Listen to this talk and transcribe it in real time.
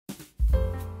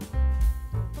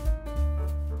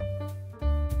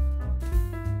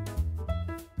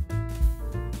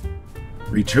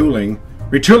Retooling.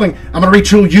 Retooling! I'm gonna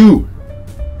retool you!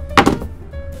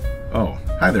 Oh,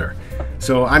 hi there.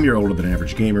 So I'm your older than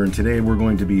average gamer, and today we're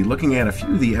going to be looking at a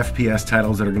few of the FPS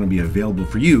titles that are going to be available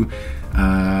for you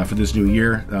for this new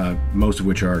year, most of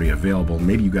which are already available.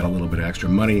 Maybe you got a little bit of extra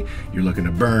money you're looking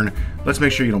to burn. Let's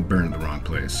make sure you don't burn in the wrong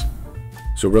place.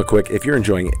 So real quick, if you're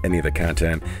enjoying any of the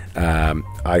content,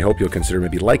 I hope you'll consider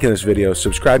maybe liking this video,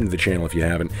 subscribing to the channel if you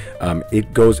haven't.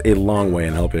 It goes a long way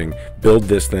in helping build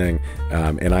this thing,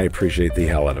 and I appreciate the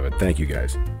hell out of it. Thank you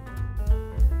guys.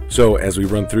 So as we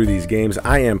run through these games,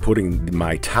 I am putting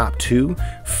my top two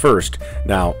first.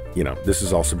 Now, you know, this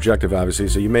is all subjective, obviously,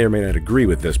 so you may or may not agree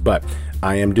with this, but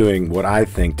I am doing what I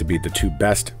think to be the two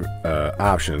best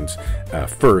options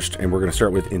first, and we're going to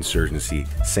start with Insurgency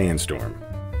Sandstorm.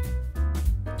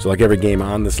 So like every game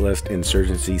on this list,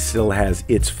 Insurgency still has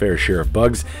its fair share of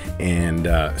bugs, and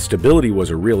stability was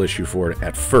a real issue for it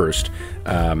at first.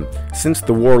 Since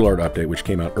the Warlord update, which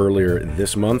came out earlier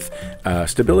this month,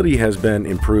 stability has been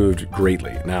improved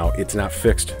greatly. Now, it's not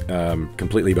fixed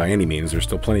completely by any means. There's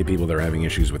still plenty of people that are having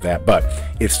issues with that, but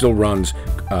it still runs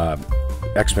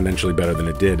exponentially better than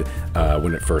it did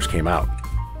when it first came out.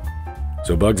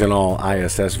 So bugs and all,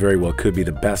 ISS very well could be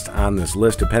the best on this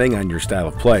list, depending on your style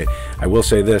of play. I will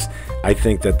say this, I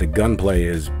think that the gunplay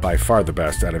is by far the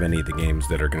best out of any of the games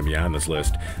that are going to be on this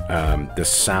list. The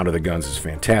sound of the guns is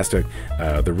fantastic.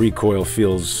 The recoil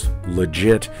feels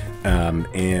legit,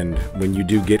 and when you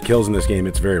do get kills in this game,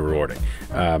 it's very rewarding.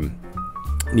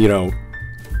 You know,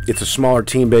 it's a smaller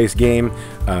team-based game.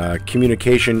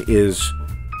 Communication is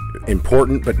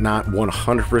important, but not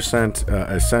 100%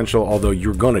 essential, although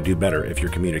you're going to do better if you're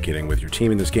communicating with your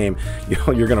team in this game. You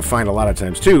know, you're going to find a lot of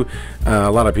times too, a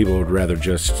lot of people would rather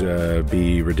just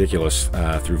be ridiculous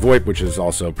through VoIP, which is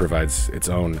also provides its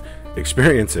own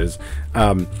experiences,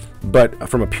 but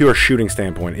from a pure shooting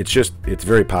standpoint, it's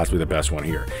very possibly the best one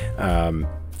here.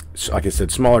 So like I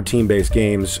said, smaller team-based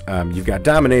games. You've got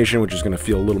domination, which is going to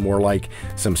feel a little more like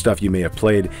some stuff you may have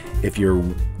played if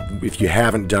you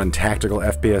haven't done tactical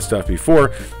FPS stuff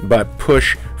before, but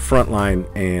push, frontline,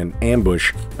 and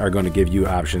ambush are going to give you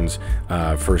options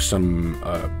for some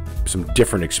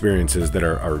different experiences that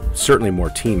are certainly more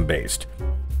team-based.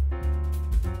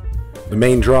 The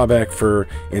main drawback for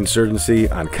Insurgency,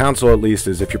 on console at least,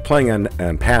 is if you're playing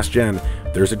on past gen,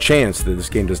 there's a chance that this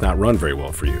game does not run very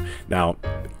well for you. Now,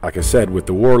 like I said, with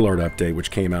the Warlord update, which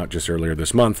came out just earlier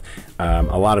this month,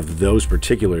 a lot of those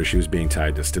particular issues being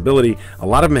tied to stability, a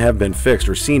lot of them have been fixed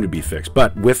or seem to be fixed,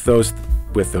 but with those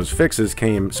fixes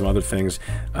came some other things.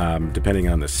 Depending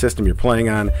on the system you're playing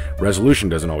on, resolution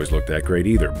doesn't always look that great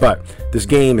either, but this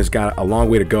game has got a long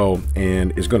way to go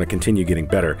and is going to continue getting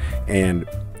better. And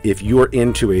if you're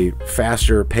into a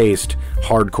faster paced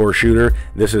hardcore shooter,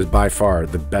 this is by far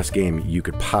the best game you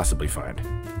could possibly find.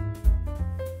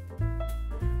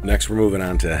 Next, we're moving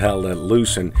on to Hell Let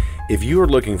Loose, and if you are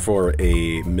looking for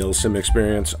a milsim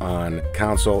experience on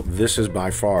console, this is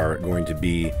by far going to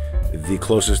be the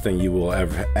closest thing you will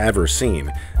have ever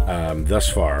seen thus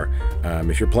far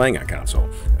if you're playing on console.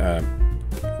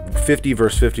 50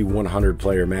 versus 50 100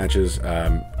 player matches,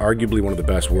 arguably one of the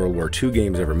best World War II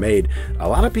games ever made. A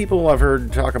lot of people I've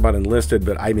heard talk about Enlisted,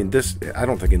 but I mean, I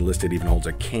don't think Enlisted even holds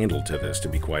a candle to this, to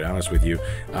be quite honest with you.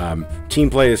 Team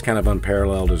play is kind of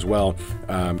unparalleled as well.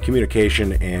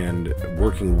 Communication and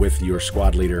working with your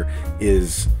squad leader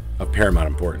is of paramount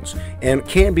importance, and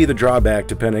can be the drawback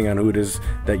depending on who it is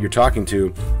that you're talking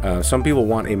to. Some people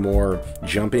want a more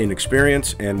jump-in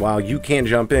experience, and while you can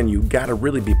jump in, you got to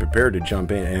really be prepared to jump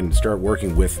in and start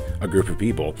working with a group of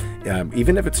people,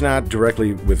 even if it's not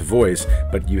directly with voice,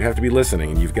 but you have to be listening,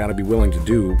 and you've got to be willing to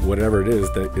do whatever it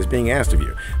is that is being asked of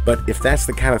you. But if that's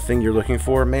the kind of thing you're looking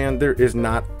for, man, there is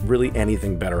not really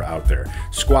anything better out there.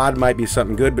 Squad might be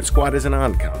something good, but Squad isn't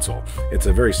on console. It's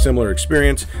a very similar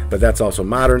experience, but that's also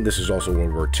modern. This is also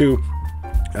World War II,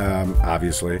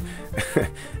 obviously.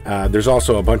 There's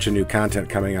also a bunch of new content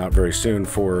coming out very soon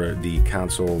for the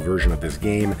console version of this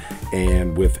game,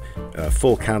 and with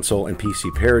full console and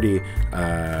PC parity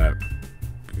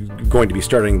going to be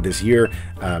starting this year,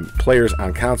 players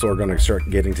on console are going to start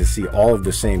getting to see all of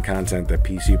the same content that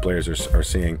PC players are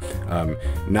seeing,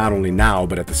 not only now,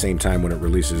 but at the same time when it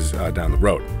releases down the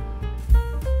road.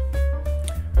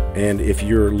 And if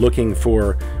you're looking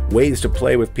for ways to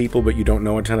play with people but you don't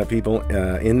know a ton of people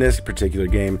in this particular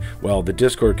game, well, the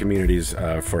Discord communities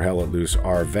for Hell Let Loose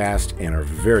are vast and are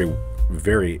very,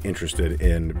 very interested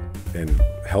in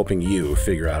helping you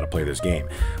figure out how to play this game.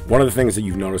 One of the things that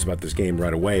you've noticed about this game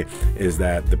right away is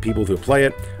that the people who play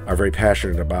it are very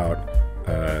passionate about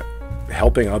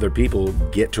helping other people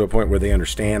get to a point where they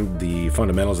understand the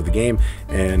fundamentals of the game,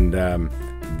 and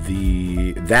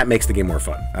that makes the game more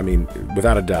fun. I mean,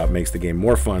 without a doubt, makes the game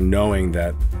more fun knowing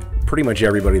that pretty much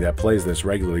everybody that plays this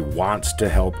regularly wants to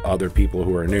help other people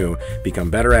who are new become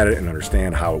better at it and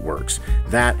understand how it works.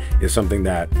 That is something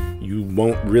that you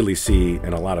won't really see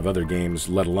in a lot of other games,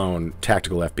 let alone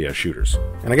tactical FPS shooters.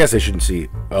 And I guess I shouldn't see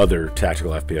other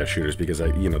tactical FPS shooters because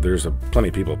there's plenty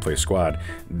of people that play Squad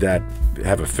that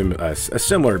have a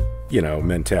similar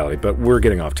mentality. But we're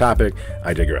getting off topic.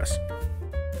 I digress.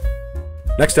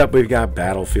 Next up, we've got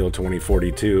Battlefield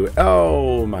 2042.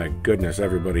 Oh my goodness,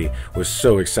 everybody was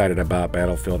so excited about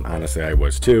Battlefield. Honestly, I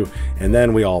was too. And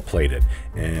then we all played it.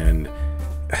 And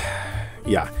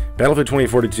yeah, Battlefield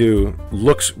 2042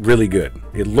 looks really good.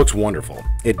 It looks wonderful.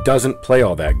 It doesn't play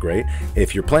all that great.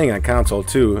 If you're playing on console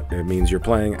too, it means you're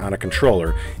playing on a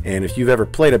controller. And if you've ever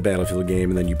played a Battlefield game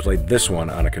and then you played this one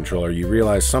on a controller, you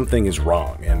realize something is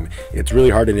wrong. And it's really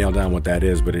hard to nail down what that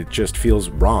is, but it just feels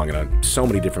wrong in so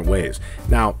many different ways.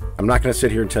 Now, I'm not going to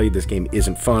sit here and tell you this game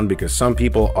isn't fun because some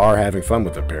people are having fun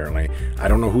with it, apparently. I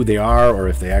don't know who they are or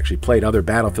if they actually played other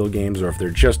Battlefield games or if they're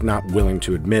just not willing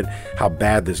to admit how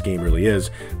bad this game really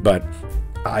is. But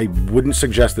I wouldn't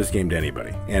suggest this game to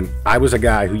anybody. And I was a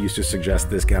guy who used to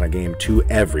suggest this kind of game to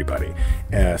everybody.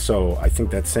 So I think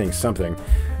that's saying something.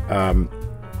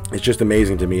 It's just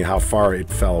amazing to me how far it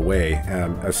fell away.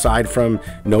 Aside from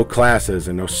no classes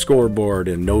and no scoreboard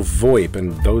and no VoIP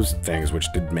and those things, which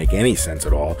didn't make any sense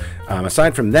at all.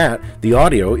 Aside from that, the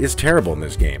audio is terrible in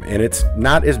this game. And it's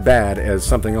not as bad as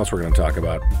something else we're going to talk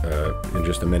about in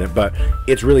just a minute, but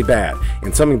it's really bad.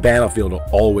 And something Battlefield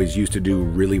always used to do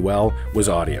really well was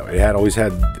audio. It had always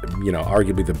had,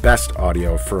 arguably the best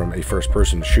audio from a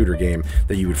first-person shooter game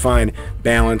that you would find.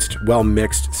 Balanced,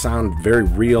 well-mixed, sound very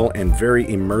real and very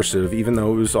immersive. Even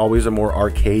though it was always a more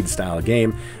arcade style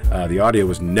game, the audio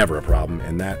was never a problem,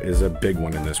 and that is a big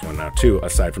one in this one now too,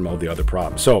 aside from all the other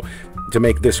problems. So to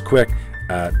make this quick,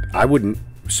 I wouldn't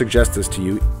suggest this to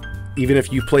you even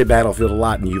if you play Battlefield a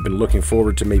lot and you've been looking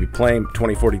forward to maybe playing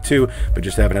 2042 but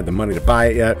just haven't had the money to buy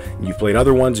it yet, and you've played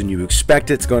other ones and you expect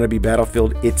it's going to be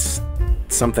Battlefield. It's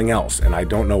something else, and I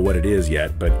don't know what it is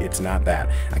yet, but it's not that.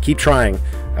 I keep trying,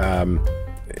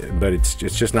 but it's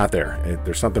just not there.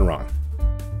 There's something wrong.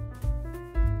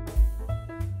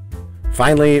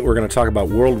 Finally, we're going to talk about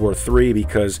World War III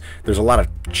because there's a lot of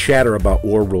chatter about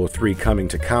World War III coming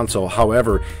to console.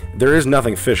 However, there is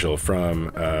nothing official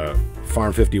from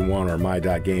Farm 51 or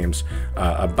My.Games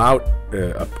about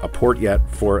a port yet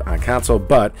for on console,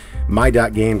 but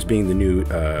My.Games, being the new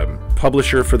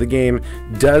publisher for the game,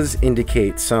 does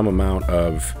indicate some amount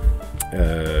of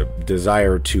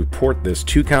desire to port this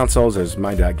to consoles, as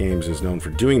My.Games is known for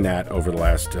doing that over the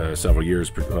last several years,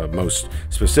 most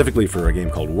specifically for a game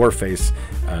called Warface.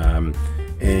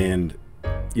 And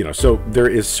so there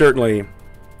is certainly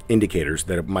indicators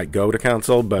that it might go to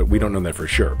console, but we don't know that for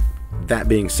sure. That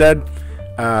being said,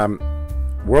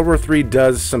 World War III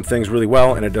does some things really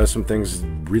well, and it does some things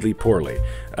really poorly.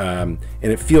 And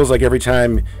it feels like every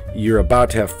time you're about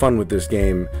to have fun with this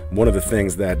game, one of the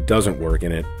things that doesn't work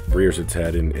and it rears its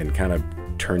head and kind of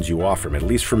turns you off from it. At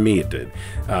least for me, it did.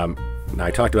 Now,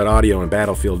 I talked about audio in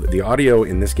Battlefield. The audio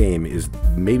in this game is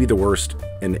maybe the worst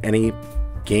in any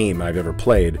game I've ever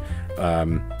played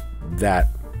that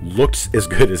looks as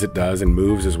good as it does and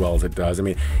moves as well as it does. I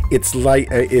mean, it's like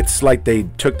they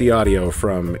took the audio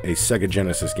from a Sega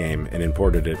Genesis game and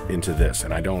imported it into this,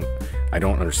 and I don't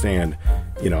understand,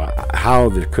 how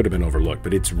that could have been overlooked.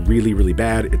 But it's really, really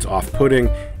bad. It's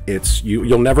off-putting.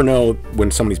 You'll never know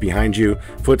when somebody's behind you.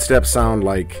 Footsteps sound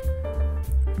like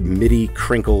MIDI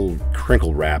crinkle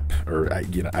rap, or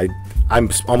I'm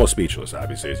almost speechless,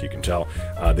 obviously, as you can tell.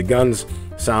 The guns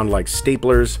sound like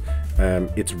staplers.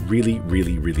 It's really,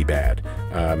 really, really bad.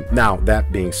 Now,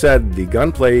 that being said, the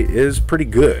gunplay is pretty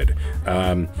good,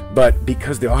 but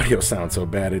because the audio sounds so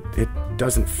bad, it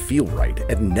doesn't feel right.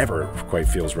 It never quite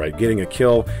feels right. Getting a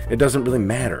kill, it doesn't really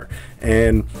matter.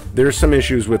 And there's some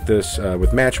issues with this,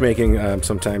 with matchmaking,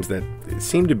 sometimes that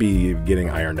seem to be getting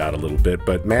ironed out a little bit,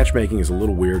 but matchmaking is a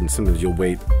little weird, and sometimes you'll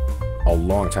wait a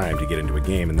long time to get into a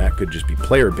game, and that could just be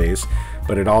player-based.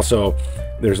 But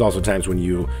there's also times when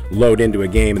you load into a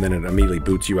game and then it immediately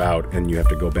boots you out and you have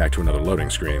to go back to another loading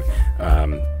screen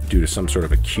due to some sort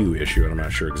of a queue issue, and I'm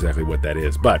not sure exactly what that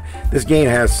is. But this game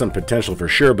has some potential for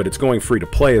sure, but it's going free to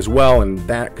play as well, and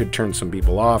that could turn some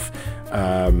people off.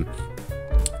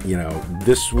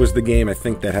 This was the game I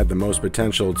think that had the most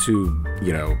potential to,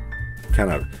 kind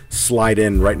of slide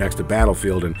in right next to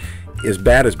Battlefield, and as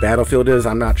bad as Battlefield is,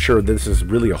 I'm not sure this is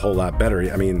really a whole lot better.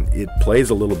 I mean, it plays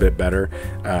a little bit better,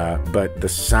 but the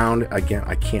sound, again,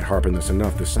 I can't harp on this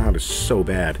enough, the sound is so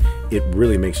bad, it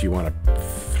really makes you want to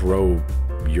throw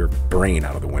your brain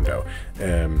out of the window.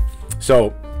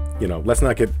 So, you know, let's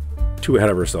not get too ahead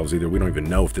of ourselves either. We don't even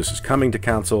know if this is coming to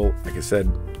console. Like I said,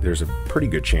 there's a pretty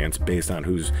good chance based on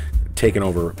who's taken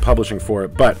over publishing for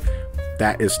it, but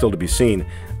that is still to be seen.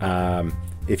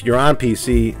 If you're on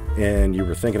PC and you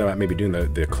were thinking about maybe doing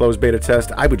the closed beta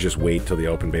test, I would just wait till the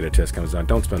open beta test comes out.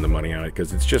 Don't spend the money on it,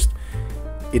 because it's just,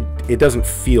 it doesn't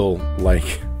feel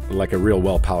like a real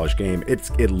well-polished game.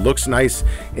 It looks nice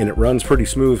and it runs pretty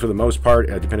smooth for the most part,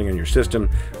 depending on your system.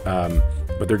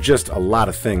 But there are just a lot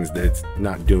of things that it's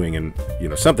not doing, and you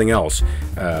know, something else.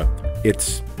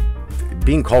 It's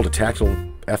being called a tactical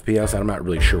FPS. I'm not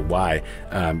really sure why.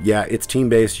 Yeah, it's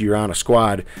team-based. You're on a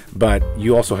squad, but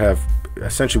you also have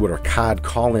essentially what are COD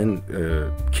call-in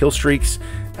kill streaks.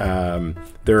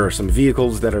 There are some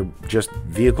vehicles that are just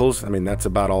vehicles. I mean, that's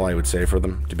about all I would say for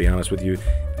them, to be honest with you.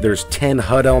 There's 10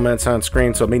 HUD elements on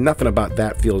screen, so I mean, nothing about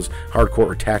that feels hardcore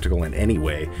or tactical in any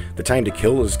way. The time to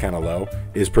kill is kind of low,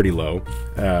 is pretty low,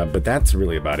 but that's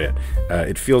really about it.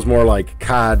 It feels more like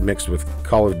COD mixed with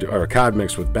COD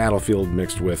mixed with Battlefield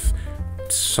mixed with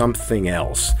something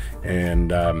else.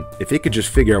 And if it could just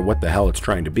figure out what the hell it's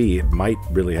trying to be, it might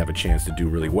really have a chance to do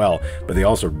really well. But they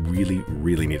also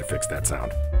really need to fix that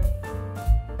sound.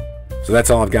 So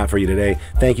that's all I've got for you today.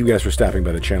 Thank you guys for stopping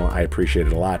by the channel. I appreciate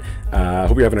it a lot.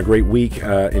 Hope you're having a great week.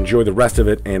 Enjoy the rest of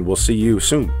it, and we'll see you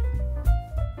soon.